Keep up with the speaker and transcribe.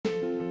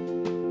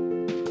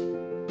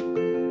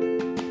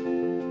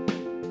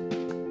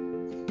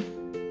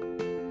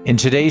In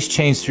today's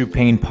Change Through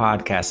Pain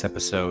podcast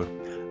episode,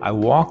 I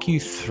walk you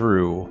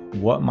through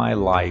what my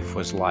life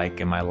was like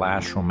in my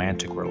last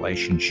romantic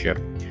relationship.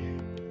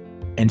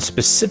 And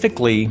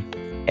specifically,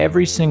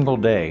 every single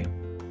day,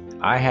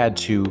 I had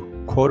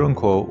to, quote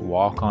unquote,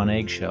 walk on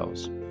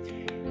eggshells.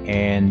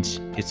 And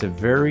it's a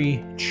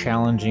very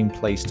challenging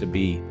place to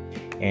be.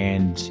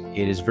 And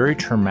it is very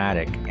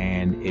traumatic,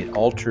 and it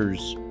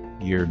alters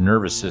your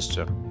nervous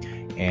system.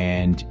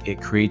 And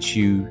it creates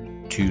you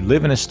to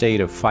live in a state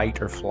of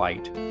fight or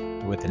flight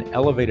with an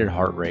elevated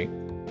heart rate,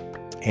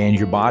 and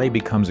your body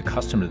becomes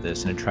accustomed to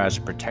this and it tries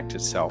to protect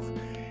itself,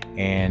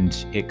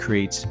 and it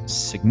creates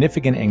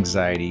significant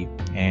anxiety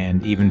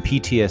and even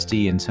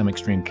PTSD in some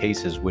extreme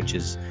cases, which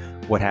is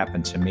what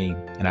happened to me.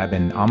 And I've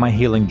been on my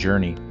healing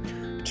journey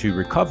to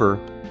recover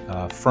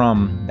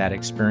from that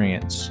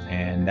experience,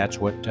 and that's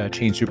what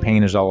Change Through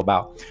Pain is all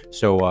about.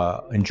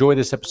 So enjoy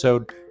this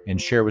episode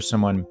and share with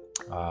someone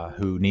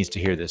who needs to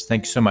hear this.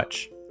 Thank you so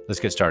much. Let's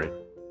get started.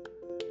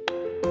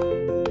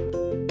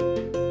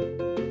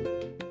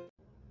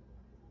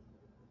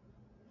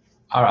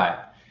 All right,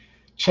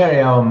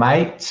 cheerio,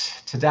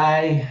 mate.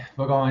 Today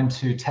we're going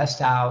to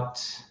test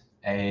out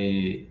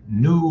a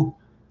new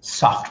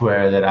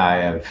software that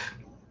I have.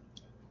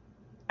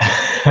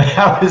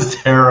 That was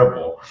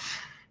terrible.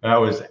 That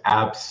was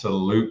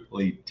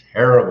absolutely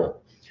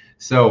terrible.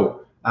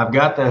 So I've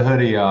got the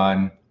hoodie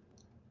on,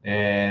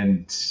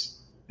 and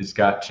it's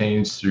got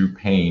Change Through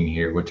Pain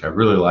here, which I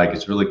really like.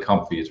 It's really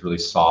comfy. It's really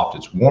soft.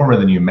 It's warmer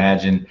than you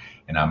imagine,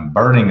 and I'm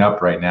burning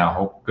up right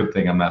now. Good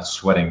thing I'm not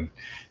sweating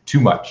too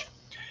much.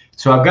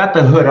 So I've got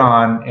the hood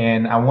on,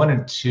 and I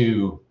wanted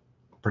to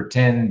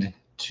pretend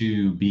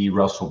to be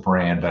Russell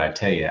Brand, but I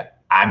tell you,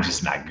 I'm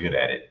just not good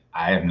at it.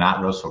 I am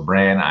not Russell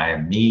Brand. I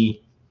am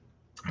me.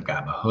 I've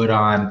got my hood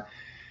on.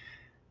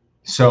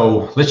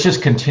 So let's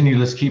just continue.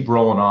 Let's keep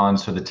rolling on.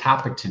 So the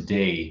topic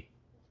today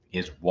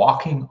is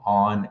walking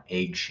on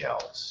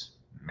eggshells.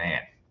 Man,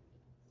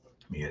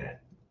 let me get a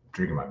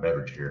drink of my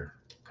beverage here.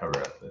 Cover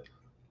up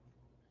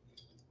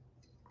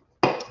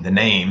the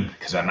name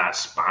because I'm not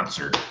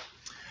sponsored.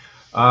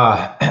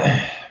 Let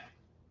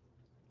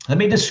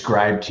me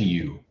describe to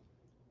you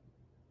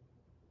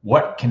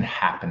what can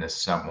happen to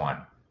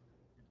someone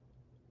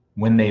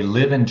when they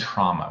live in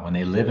trauma, when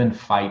they live in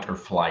fight or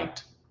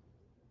flight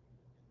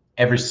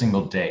every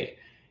single day.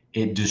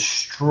 It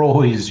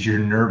destroys your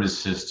nervous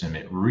system.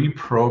 It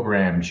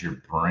reprograms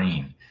your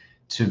brain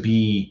to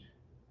be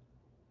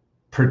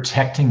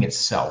protecting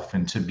itself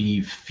and to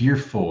be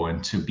fearful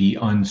and to be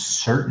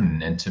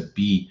uncertain and to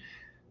be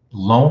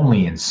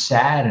lonely and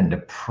sad and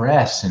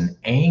depressed and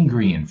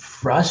angry and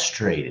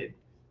frustrated.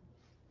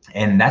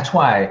 And that's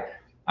why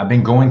I've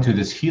been going through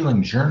this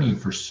healing journey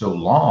for so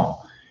long.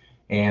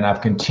 And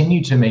I've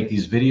continued to make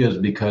these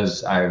videos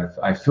because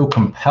I feel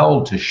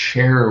compelled to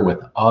share with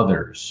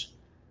others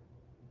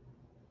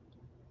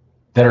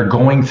that are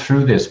going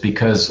through this,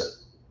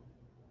 because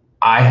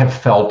I have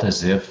felt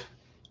as if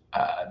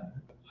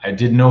I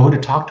didn't know who to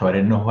talk to. I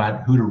didn't know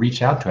who to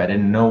reach out to. I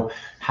didn't know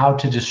how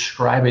to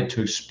describe it,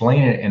 to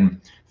explain it. And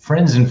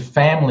friends and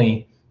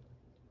family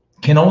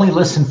can only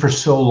listen for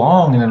so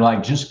long, and they're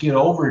like, just get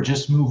over it,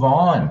 just move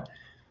on.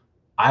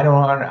 I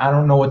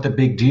don't know what the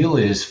big deal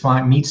is.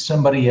 Meet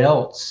somebody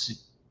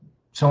else,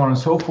 so on and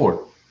so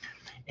forth.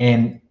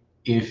 And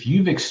if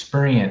you've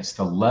experienced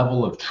the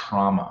level of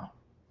trauma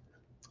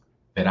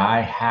that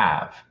I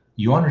have,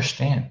 you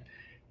understand.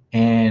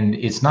 And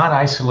it's not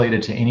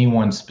isolated to any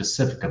one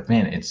specific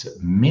event. It's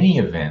many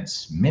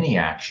events, many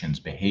actions,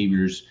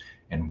 behaviors,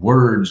 and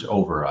words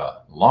over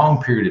a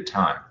long period of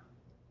time.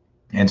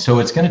 And so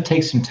it's going to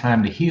take some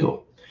time to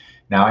heal.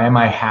 Now, am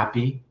I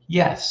happy?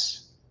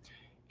 Yes.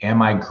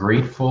 Am I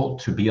grateful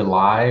to be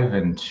alive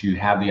and to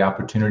have the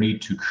opportunity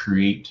to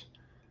create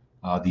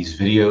these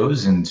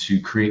videos and to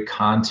create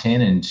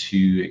content and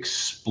to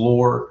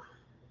explore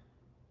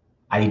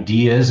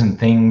ideas and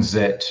things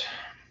that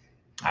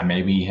I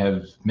maybe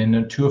have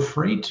been too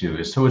afraid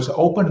to? So it's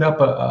opened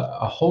up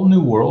a whole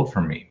new world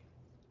for me.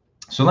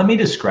 So let me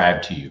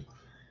describe to you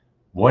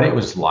what it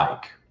was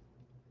like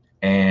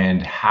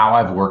and how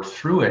I've worked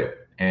through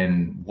it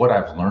and what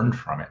I've learned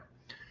from it.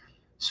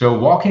 So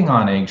walking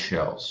on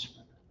eggshells,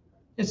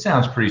 it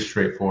sounds pretty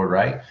straightforward,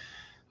 right?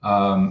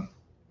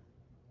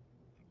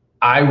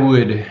 I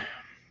would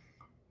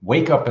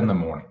wake up in the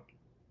morning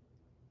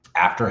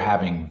after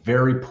having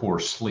very poor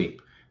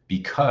sleep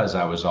because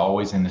I was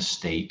always in a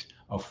state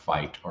of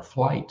fight or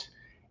flight.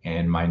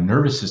 And my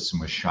nervous system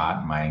was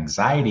shot. My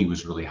anxiety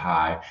was really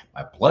high.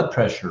 My blood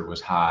pressure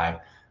was high.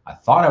 I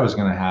thought I was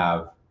going to have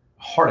a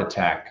heart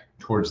attack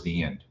towards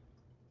the end.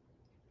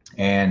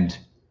 And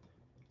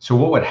so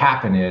what would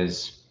happen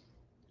is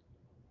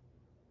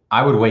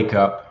I would wake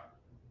up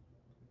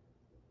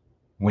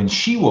when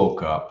she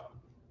woke up,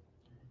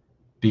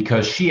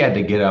 because she had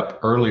to get up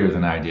earlier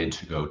than I did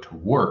to go to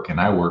work, and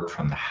I worked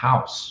from the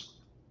house.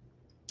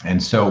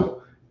 And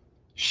so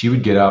she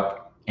would get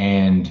up,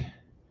 and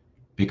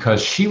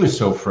because she was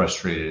so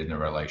frustrated in the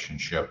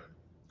relationship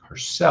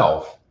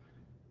herself,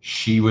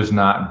 she was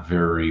not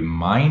very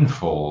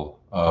mindful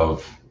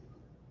of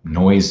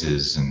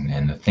noises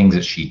and the things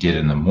that she did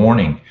in the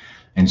morning.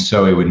 And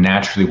so it would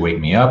naturally wake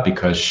me up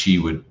because she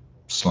would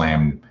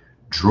slam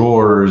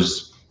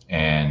drawers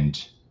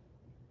and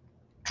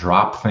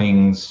drop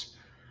things.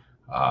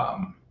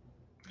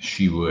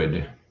 She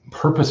would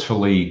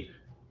purposefully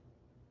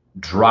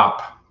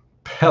drop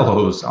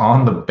pillows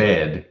on the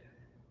bed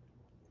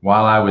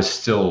while I was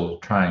still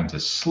trying to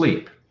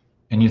sleep.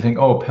 And you think,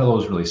 oh,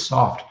 pillow's really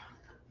soft,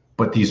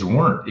 but these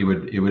weren't.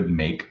 It would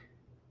make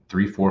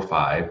 3, 4,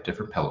 5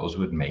 different pillows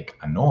would make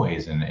a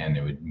noise, and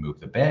it would move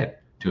the bed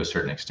to a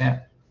certain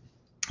extent.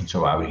 And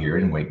so I would hear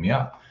it and wake me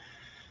up.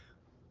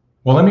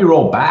 Well, let me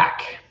roll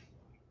back.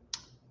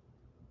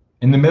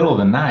 In the middle of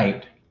the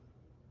night,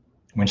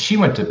 when she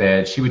went to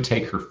bed, she would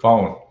take her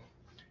phone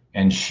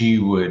and it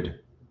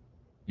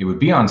would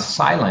be on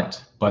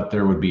silent, but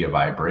there would be a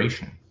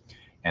vibration.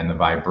 And the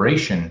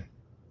vibration,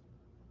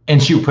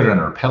 and she would put it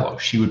under her pillow.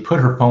 She would put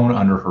her phone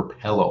under her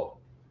pillow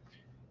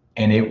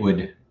and it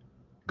would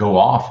go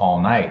off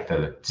all night,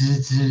 the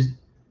zzz,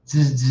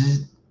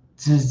 zzz,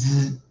 zzz,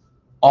 zzz,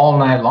 all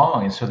night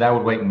long. And so that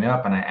would wake me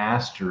up. And I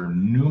asked her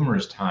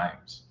numerous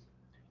times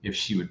if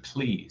she would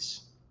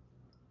please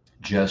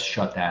just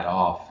shut that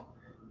off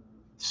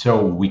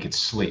so we could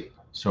sleep,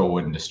 so it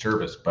wouldn't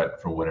disturb us.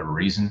 But for whatever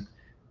reason,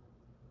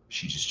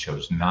 she just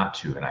chose not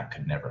to. And I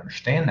could never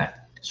understand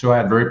that. So I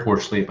had very poor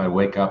sleep. I'd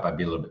wake up, I'd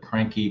be a little bit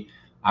cranky.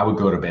 I would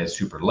go to bed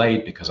super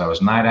late because I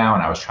was night owl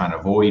and I was trying to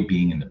avoid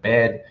being in the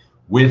bed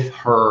with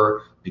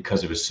her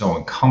because it was so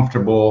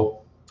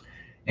uncomfortable.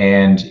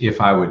 And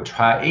if I would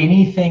try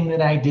anything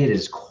that I did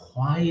as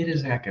quiet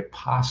as I could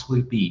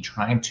possibly be,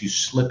 trying to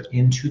slip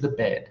into the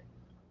bed,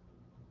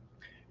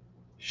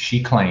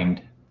 she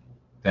claimed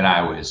that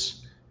I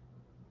was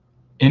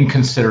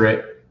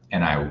inconsiderate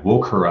and I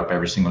woke her up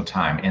every single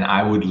time. And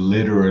I would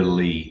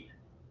literally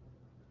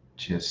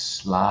just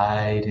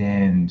slide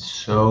in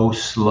so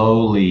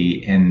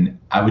slowly. And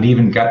I would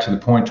even got to the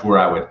point where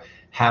I would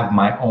have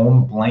my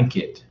own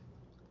blanket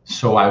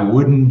so I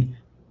wouldn't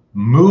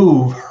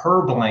move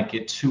her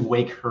blanket to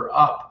wake her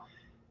up.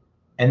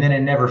 And then it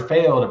never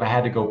failed. If I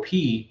had to go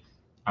pee,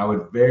 I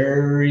would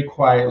very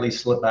quietly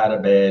slip out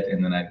of bed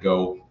and then I'd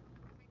go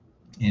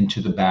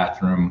into the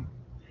bathroom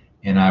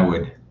and I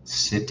would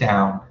sit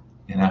down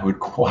and I would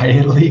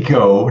quietly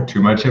go.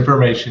 Too much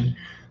information,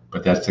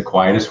 but that's the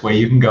quietest way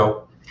you can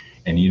go.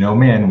 And you know,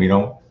 men, we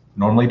don't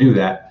normally do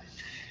that.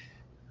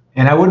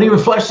 And I wouldn't even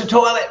flush the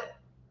toilet.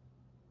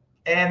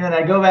 And then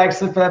I go back,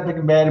 slip back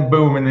in bed, and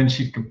boom, and then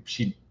she'd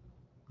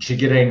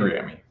get angry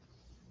at me.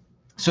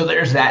 So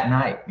there's that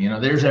night,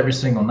 there's every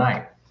single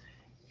night.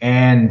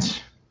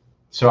 And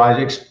so I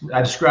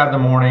described the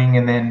morning,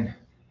 and then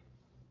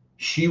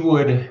she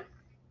would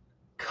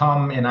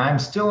come, and I'm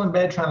still in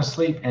bed trying to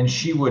sleep, and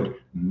she would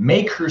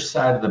make her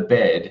side of the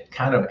bed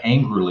kind of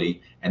angrily,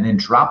 and then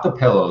drop the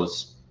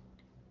pillows,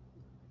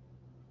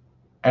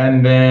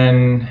 and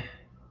then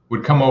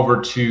would come over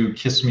to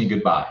kiss me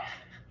goodbye.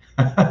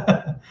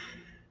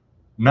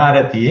 Not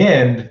at the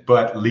end,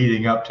 but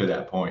leading up to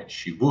that point,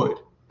 she would.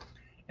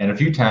 And a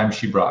few times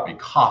she brought me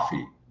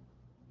coffee,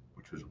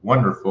 which was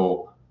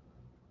wonderful.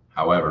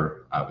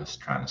 However, I was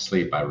trying to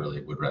sleep. I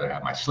really would rather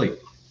have my sleep.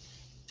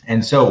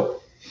 And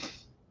so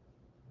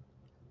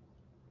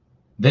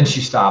then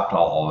she stopped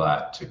all of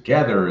that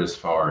together as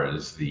far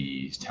as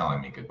the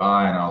telling me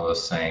goodbye and all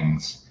those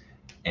things.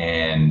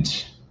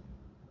 And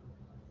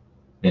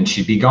then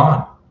she'd be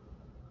gone.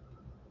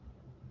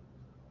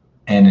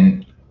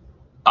 And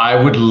I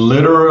would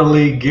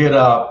literally get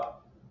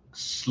up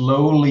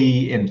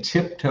slowly and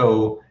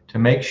tiptoe to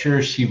make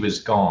sure she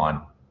was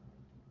gone.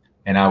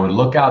 And I would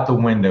look out the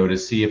window to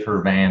see if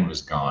her van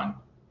was gone.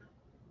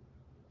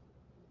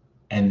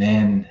 And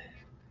then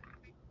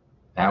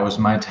that was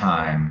my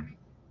time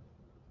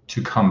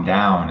to come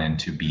down and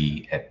to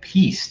be at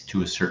peace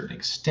to a certain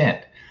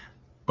extent.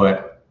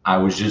 But I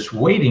was just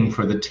waiting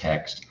for the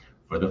text,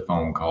 for the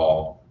phone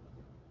call,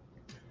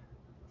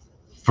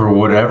 for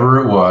whatever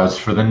it was,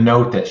 for the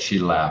note that she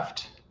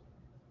left,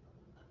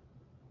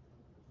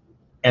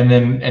 and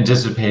then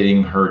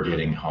anticipating her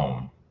getting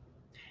home.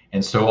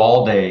 And so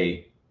all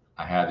day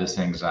I had this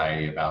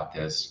anxiety about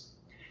this.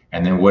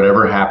 And then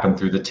whatever happened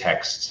through the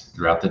text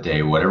throughout the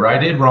day, whatever I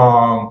did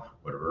wrong,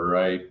 whatever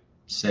I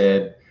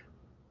said,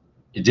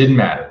 it didn't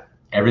matter.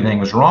 Everything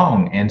was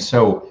wrong. And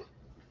so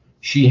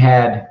she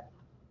had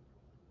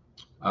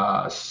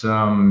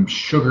some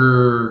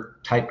sugar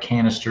type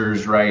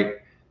canisters, right?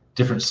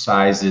 Different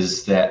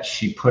sizes that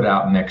she put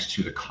out next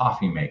to the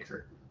coffee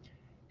maker.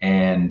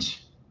 And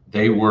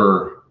they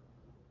were,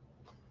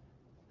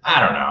 I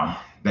don't know,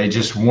 they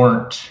just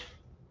weren't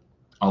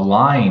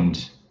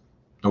aligned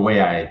the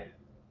way I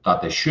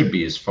thought they should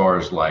be as far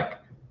as like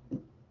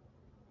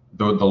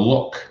the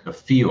look, the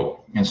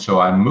feel. And so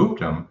I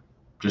moved them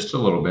just a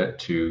little bit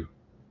to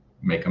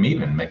make them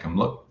even, make them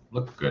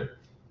look good.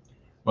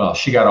 Well,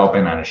 she got all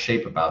bent out of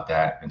shape about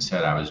that and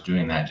said I was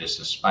doing that just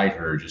to spite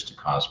her, just to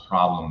cause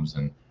problems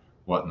and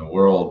what in the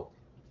world.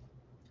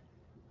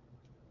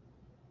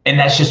 And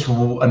that's just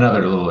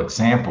another little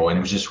example. And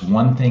it was just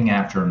one thing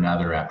after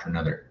another after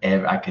another.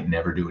 I could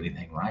never do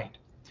anything right.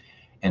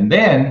 And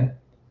then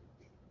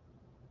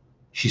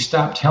she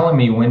stopped telling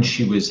me when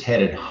she was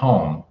headed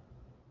home.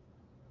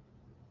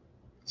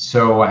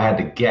 So I had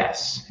to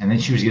guess. And then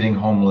she was getting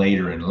home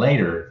later and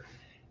later.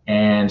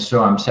 And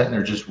so I'm sitting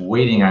there just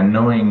waiting. I'm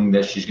knowing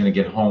that she's going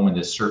to get home in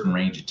this certain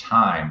range of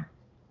time.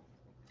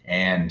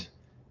 And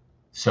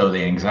so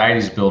the anxiety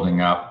is building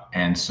up.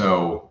 And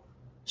so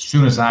as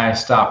soon as I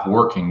stopped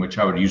working, which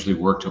I would usually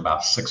work till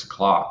about 6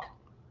 o'clock,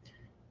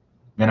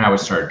 then I would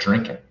start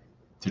drinking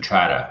to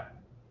try to,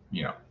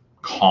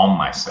 calm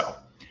myself.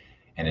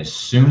 And as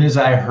soon as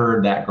I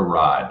heard that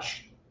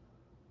garage,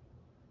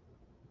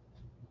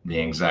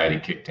 the anxiety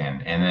kicked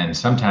in. And then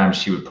sometimes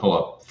she would pull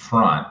up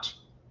front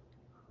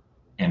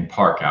and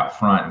park out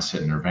front and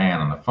sit in her van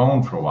on the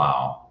phone for a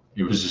while.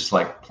 It was just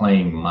like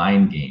playing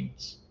mind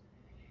games.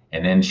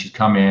 And then she'd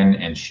come in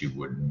and she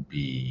wouldn't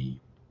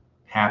be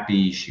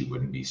happy. She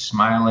wouldn't be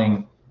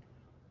smiling.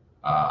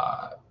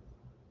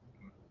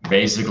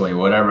 Basically,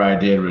 whatever I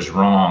did was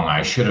wrong.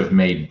 I should have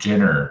made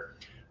dinner.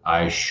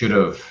 I should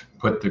have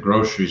put the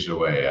groceries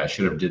away. I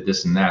should have did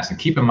this and that. And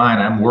keep in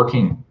mind, I'm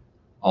working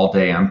all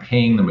day. I'm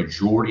paying the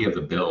majority of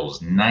the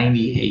bills,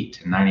 98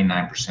 to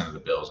 99% of the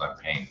bills I'm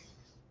paying.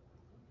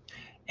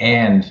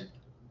 And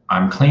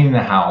I'm cleaning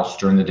the house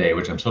during the day,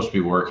 which I'm supposed to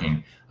be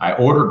working. I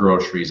order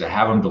groceries. I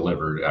have them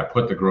delivered. I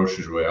put the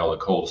groceries away, all the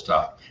cold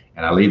stuff,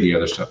 and I leave the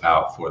other stuff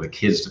out for the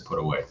kids to put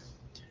away.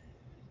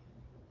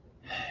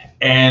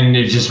 And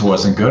it just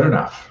wasn't good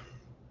enough.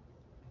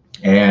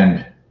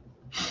 And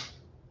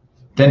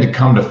then to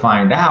come to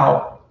find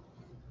out,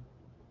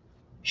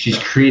 she's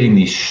creating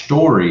these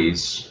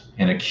stories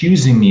and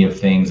accusing me of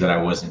things that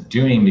I wasn't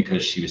doing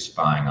because she was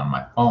spying on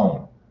my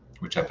phone,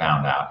 which I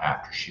found out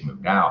after she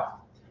moved out.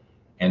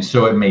 And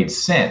so it made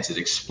sense. It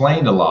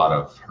explained a lot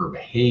of her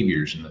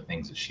behaviors and the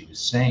things that she was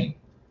saying.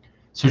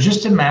 So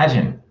just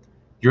imagine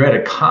you're at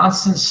a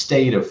constant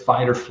state of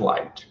fight or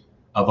flight,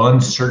 of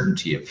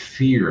uncertainty, of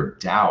fear, of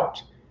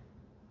doubt.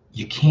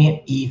 You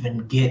can't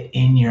even get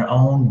in your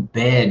own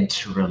bed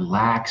to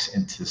relax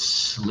and to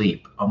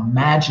sleep.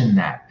 Imagine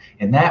that.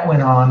 And that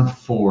went on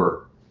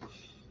for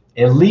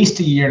at least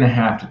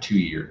 1.5 to 2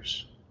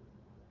 years.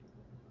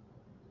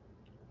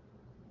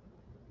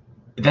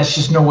 That's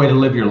just no way to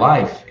live your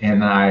life.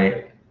 And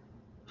I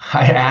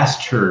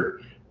asked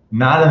her,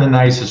 not in the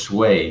nicest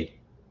way,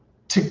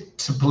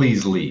 to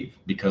please leave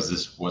because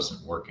this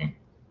wasn't working.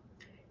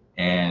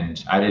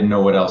 And I didn't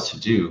know what else to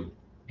do.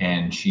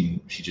 And she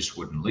just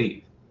wouldn't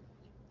leave.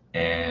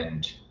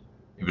 And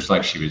it was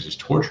like she was just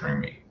torturing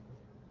me.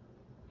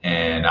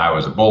 And I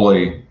was a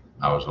bully.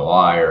 I was a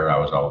liar. I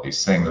was all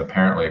these things,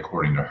 apparently,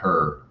 according to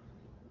her,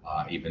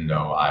 even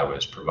though I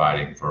was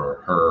providing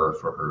for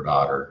her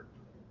daughter,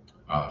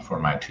 for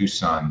my 2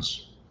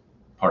 sons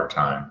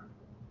part-time,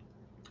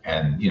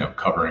 and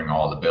covering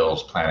all the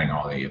bills, planning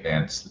all the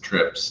events, the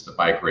trips, the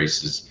bike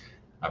races.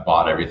 I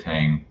bought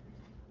everything.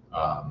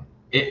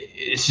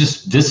 It's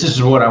just, this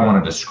is what I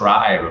want to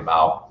describe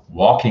about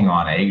walking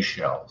on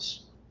eggshells.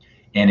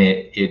 And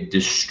it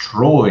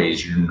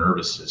destroys your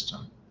nervous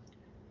system,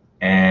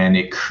 and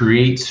it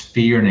creates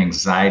fear and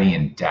anxiety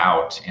and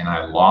doubt. And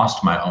I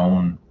lost my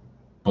own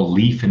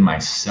belief in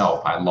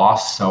myself. I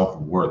lost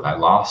self-worth. I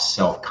lost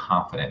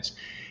self-confidence.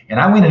 And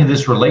I went into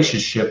this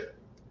relationship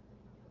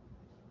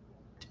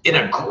in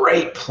a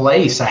great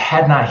place. I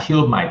had not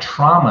healed my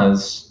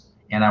traumas,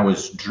 and I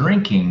was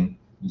drinking,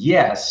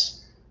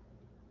 yes,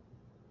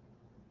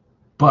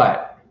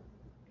 but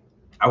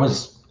I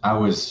was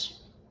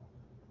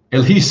at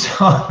least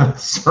on the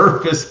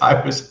surface,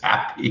 I was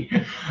happy.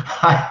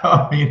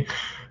 I mean,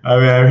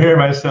 I hear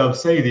myself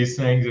say these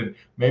things, and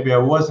maybe I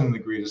wasn't in the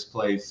greatest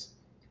place,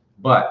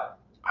 but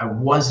I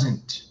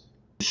wasn't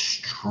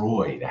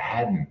destroyed. I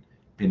hadn't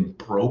been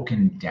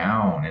broken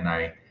down. And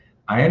I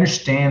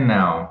understand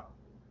now,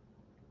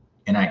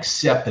 and I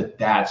accept that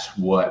that's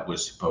what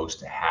was supposed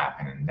to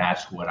happen, and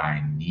that's what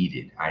I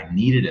needed. I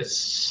needed a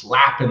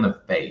slap in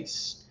the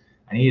face.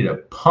 I needed a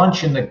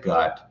punch in the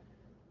gut.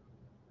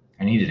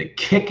 I needed a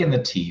kick in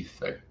the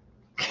teeth. I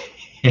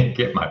can't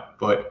get my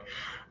foot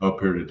up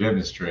here to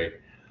demonstrate.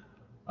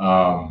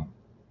 But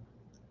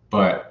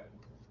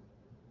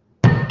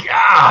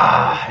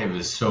God, it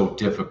was so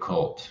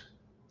difficult.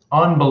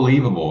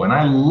 Unbelievable. And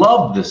I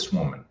love this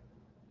woman.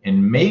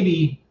 And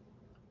maybe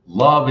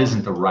love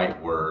isn't the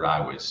right word.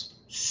 I was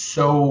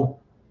so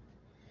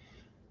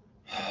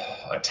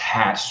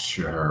attached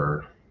to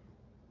her.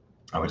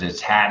 I was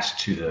attached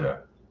to the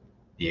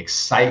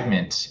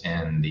excitement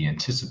and the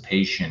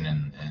anticipation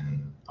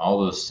and all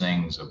those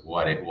things of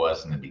what it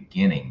was in the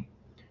beginning.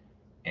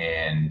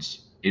 And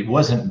it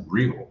wasn't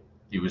real.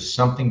 It was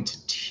something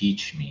to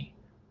teach me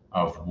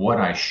of what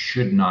I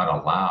should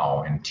not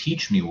allow, and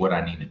teach me what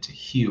I needed to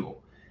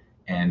heal,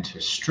 and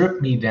to strip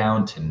me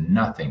down to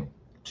nothing,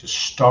 to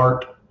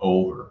start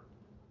over.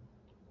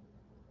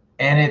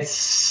 And it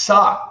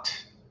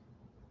sucked.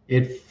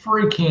 It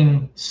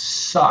freaking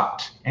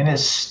sucked. And it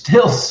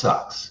still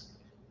sucks.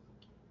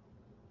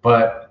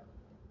 But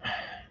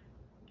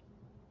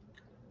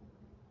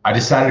I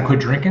decided to quit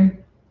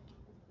drinking.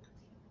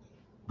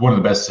 One of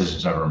the best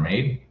decisions I've ever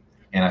made.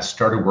 And I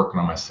started working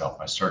on myself.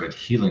 I started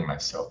healing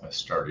myself. I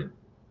started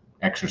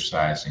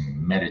exercising,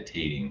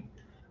 meditating,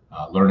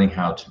 learning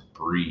how to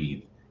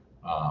breathe,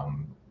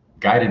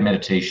 guided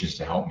meditations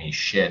to help me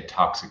shed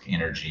toxic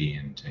energy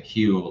and to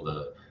heal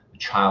the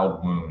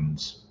child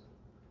wounds,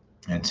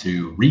 and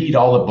to read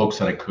all the books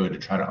that I could to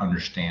try to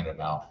understand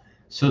about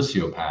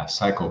sociopaths,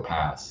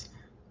 psychopaths,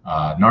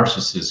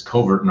 narcissists,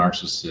 covert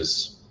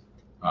narcissists,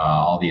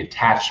 all the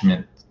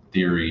attachment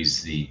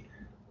theories, the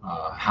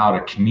how to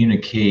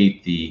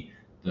communicate, the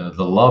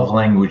love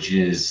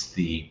languages,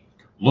 the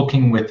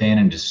looking within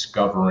and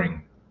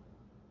discovering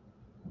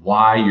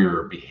why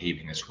you're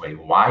behaving this way,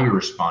 why you're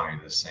responding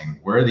to this thing,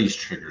 where these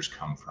triggers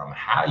come from,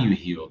 how you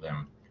heal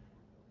them.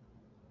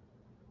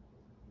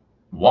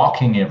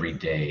 Walking every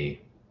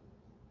day,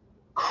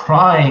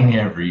 crying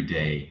every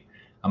day.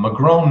 I'm a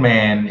grown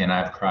man and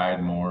I've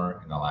cried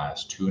more in the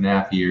last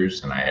 2.5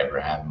 years than I ever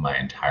have in my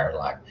entire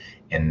life.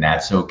 And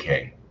that's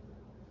okay.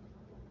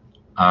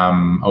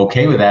 I'm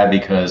okay with that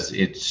because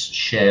it's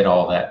shed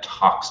all that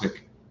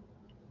toxic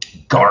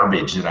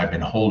garbage that I've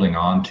been holding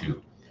on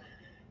to.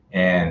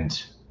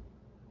 And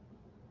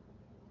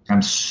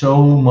I'm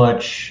so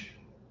much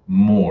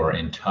more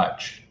in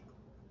touch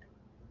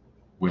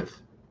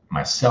with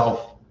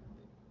myself,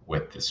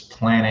 with this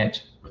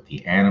planet, with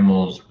the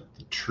animals, with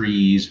the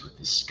trees, with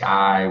the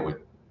sky, with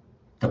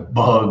the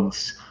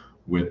bugs,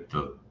 with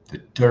the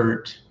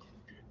dirt,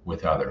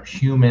 with other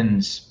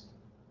humans.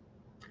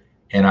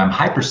 And I'm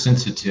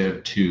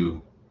hypersensitive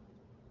to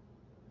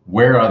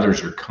where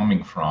others are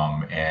coming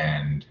from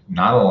and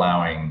not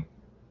allowing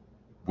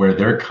where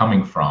they're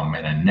coming from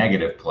in a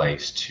negative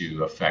place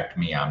to affect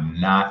me. I'm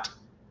not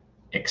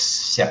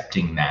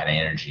accepting that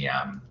energy.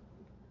 I'm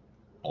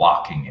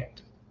blocking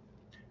it.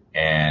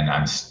 And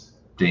I'm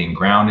staying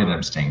grounded.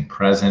 I'm staying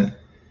present.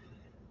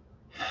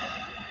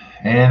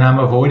 And I'm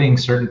avoiding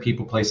certain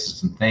people,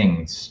 places, and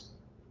things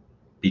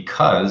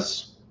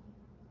because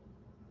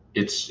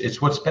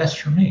it's what's best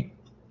for me.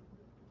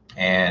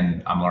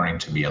 And I'm learning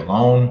to be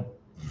alone,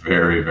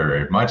 very,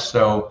 very much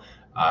so.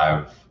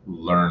 I've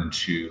learned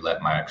to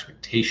let my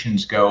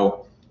expectations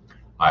go.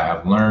 I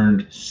have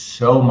learned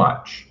so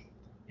much,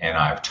 and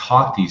I've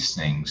taught these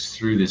things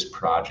through this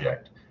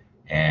project,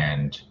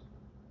 and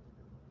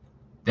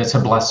that's a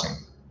blessing.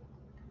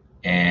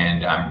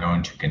 And I'm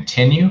going to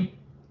continue.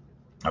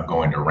 I'm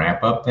going to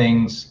ramp up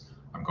things.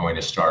 I'm going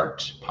to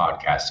start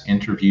podcast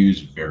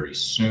interviews very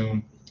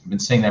soon. I've been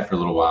saying that for a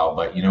little while,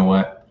 but you know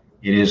what?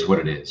 It is what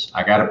it is.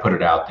 I got to put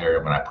it out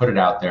there. When I put it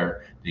out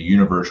there, the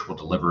universe will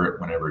deliver it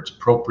whenever it's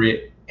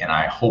appropriate. And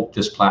I hope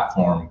this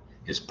platform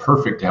is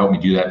perfect to help me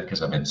do that,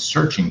 because I've been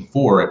searching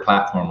for a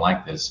platform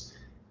like this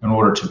in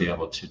order to be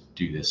able to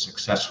do this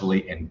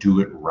successfully and do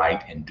it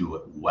right and do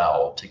it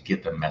well to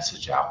get the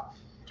message out.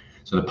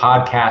 So the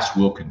podcast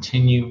will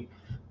continue.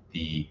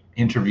 The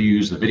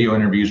interviews, the video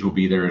interviews will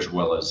be there, as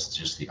well as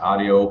just the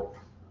audio.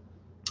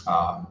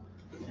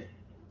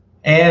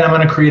 And I'm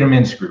going to create a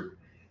men's group.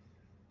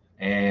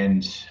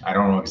 And I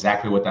don't know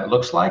exactly what that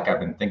looks like. I've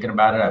been thinking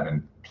about it. I've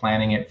been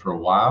planning it for a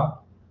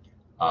while,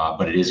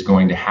 but it is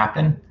going to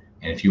happen.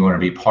 And if you want to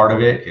be part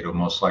of it, it'll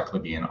most likely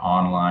be an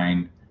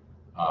online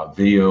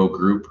video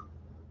group,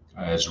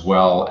 as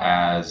well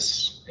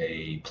as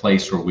a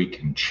place where we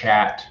can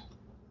chat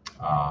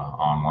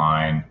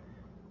online,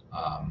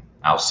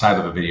 outside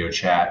of a video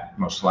chat,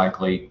 most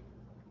likely,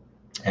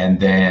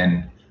 and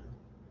then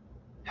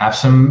have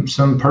some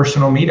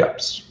personal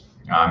meetups.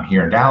 I'm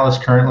here in Dallas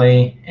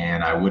currently,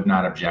 and I would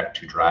not object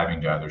to driving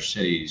to other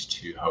cities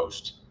to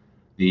host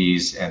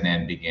these and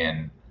then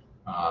begin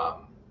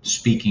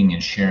speaking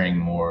and sharing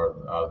more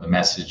of the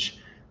message.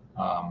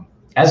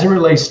 As it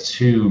relates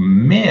to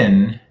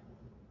men,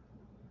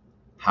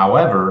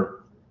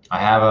 however, I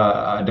have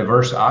a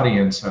diverse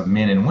audience of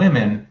men and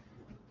women,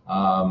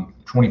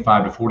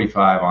 25 to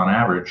 45 on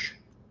average,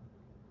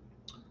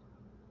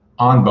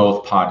 on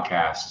both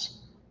podcasts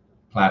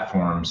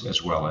platforms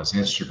as well as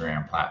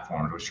Instagram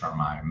platforms, which are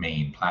my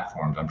main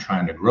platforms. I'm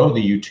trying to grow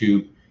the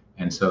YouTube,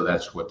 and so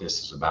that's what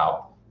this is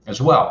about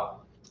as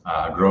well.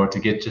 Grow it to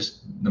get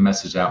just the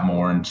message out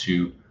more and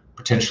to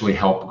potentially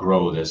help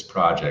grow this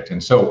project.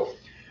 And so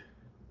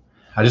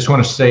I just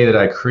want to say that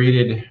I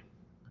created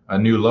a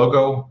new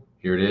logo.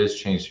 Here it is,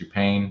 Change Through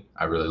Pain.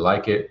 I really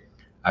like it.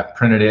 I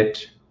printed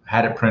it,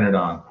 had it printed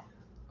on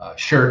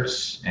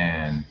shirts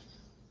and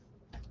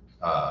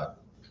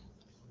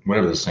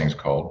whatever this thing's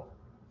called.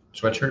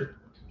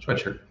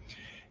 Sweatshirt,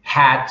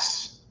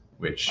 hats,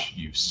 which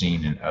you've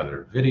seen in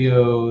other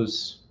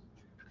videos,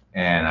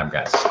 and I've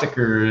got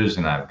stickers,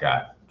 and I've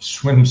got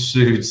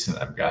swimsuits, and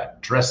I've got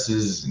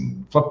dresses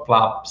and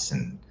flip-flops,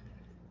 and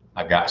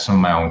I've got some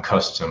of my own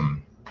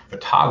custom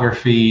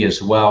photography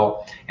as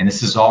well. And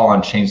this is all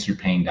on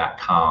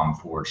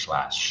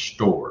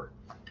changethroughpain.com/store.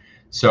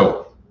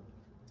 So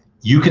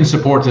you can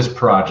support this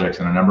project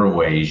in a number of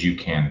ways. You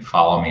can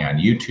follow me on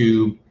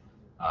YouTube.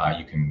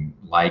 You can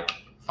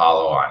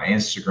follow on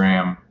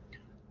Instagram.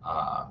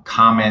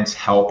 comments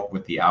help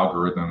with the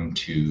algorithm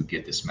to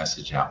get this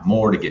message out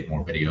more, to get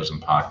more videos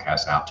and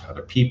podcasts out to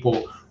other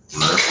people.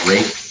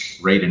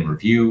 Rate and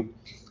review,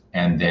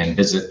 and then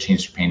visit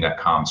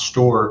changethroughpain.com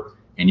store.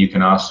 And you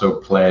can also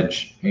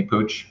pledge, hey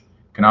Pooch,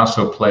 can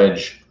also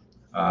pledge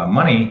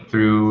money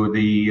through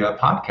the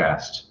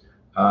podcast,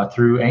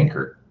 through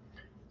Anchor.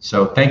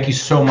 So thank you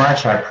so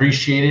much. I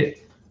appreciate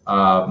it.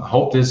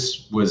 Hope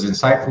this was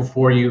insightful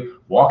for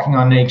you. Walking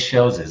on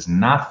eggshells is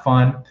not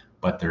fun,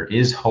 but there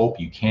is hope.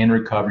 You can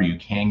recover. You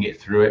can get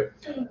through it.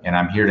 And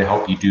I'm here to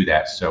help you do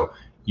that. So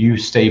you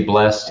stay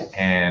blessed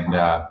and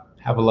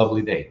have a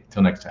lovely day.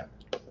 Till next time.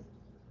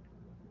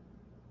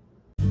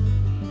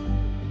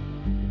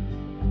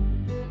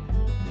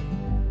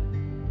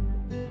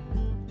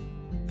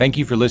 Thank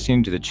you for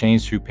listening to the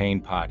Change Through Pain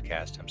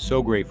podcast. I'm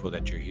so grateful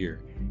that you're here.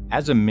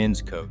 As a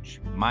men's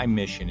coach, my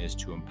mission is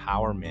to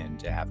empower men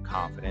to have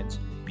confidence,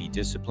 be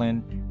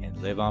disciplined,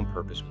 and live on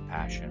purpose with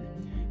passion.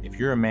 If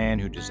you're a man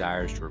who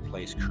desires to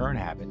replace current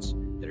habits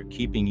that are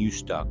keeping you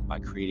stuck by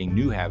creating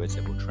new habits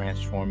that will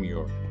transform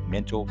your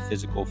mental,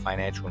 physical,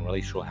 financial, and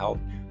relational health,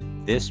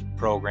 this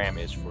program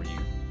is for you.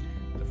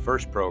 The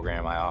first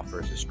program I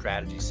offer is a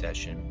strategy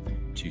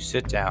session to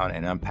sit down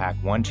and unpack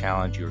one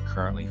challenge you are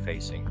currently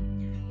facing.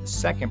 The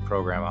second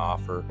program I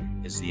offer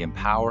is the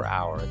Empower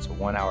Hour. It's a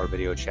 1-hour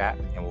video chat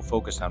and will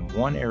focus on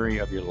one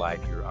area of your life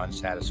you're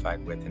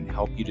unsatisfied with and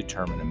help you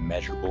determine a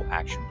measurable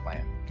action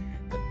plan.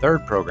 The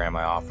third program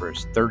I offer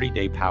is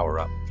 30-Day Power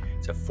Up.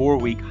 It's a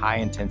 4-week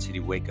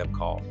high-intensity wake-up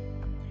call.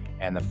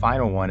 And the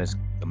final one is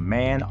the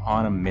Man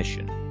on a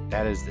Mission.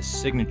 That is the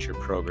signature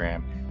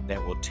program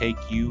that will take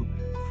you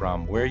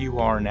from where you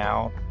are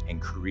now and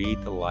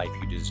create the life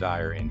you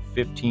desire in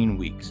 15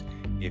 weeks.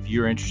 If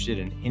you're interested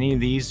in any of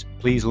these,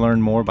 please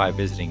learn more by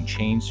visiting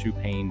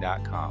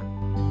changethroughpain.com.